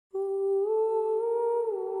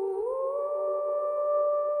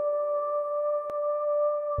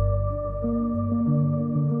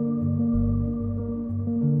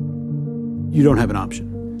You don't have an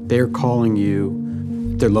option. They're calling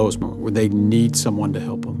you at their lowest moment where they need someone to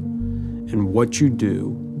help them. And what you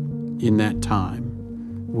do in that time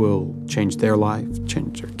will change their life,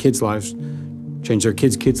 change their kids' lives, change their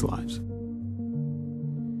kids' lives.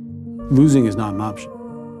 Losing is not an option.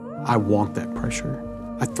 I want that pressure.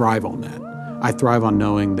 I thrive on that. I thrive on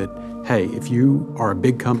knowing that, hey, if you are a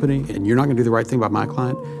big company and you're not gonna do the right thing by my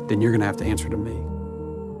client, then you're gonna have to answer to me.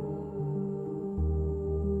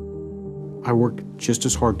 I work just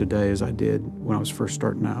as hard today as I did when I was first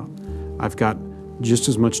starting out. I've got just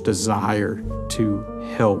as much desire to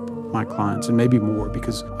help my clients, and maybe more,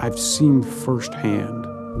 because I've seen firsthand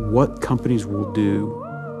what companies will do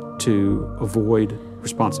to avoid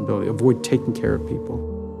responsibility, avoid taking care of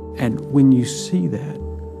people. And when you see that,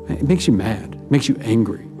 it makes you mad, it makes you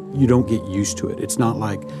angry. You don't get used to it. It's not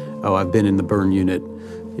like, oh, I've been in the burn unit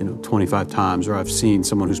 25 times, or I've seen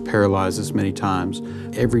someone who's paralyzed this many times.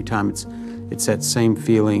 Every time it's that same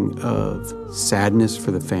feeling of sadness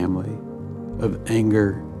for the family, of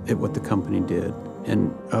anger at what the company did,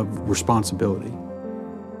 and of responsibility.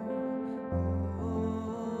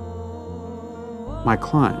 My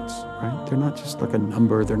clients, right? They're not just like a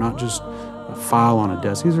number, they're not just a file on a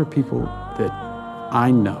desk. These are people that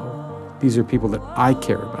I know. These are people that I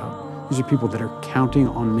care about. These are people that are counting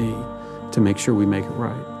on me to make sure we make it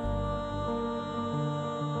right.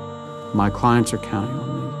 My clients are counting on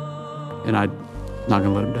me, and I'm not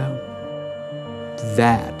gonna let them down.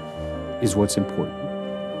 That is what's important.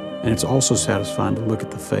 And it's also satisfying to look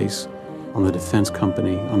at the face on the defense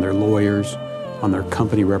company, on their lawyers, on their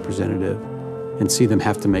company representative, and see them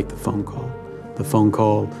have to make the phone call. The phone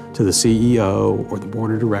call to the CEO or the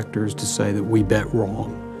board of directors to say that we bet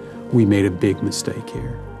wrong. We made a big mistake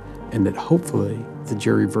here. And that hopefully the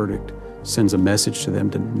jury verdict sends a message to them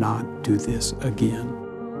to not do this again.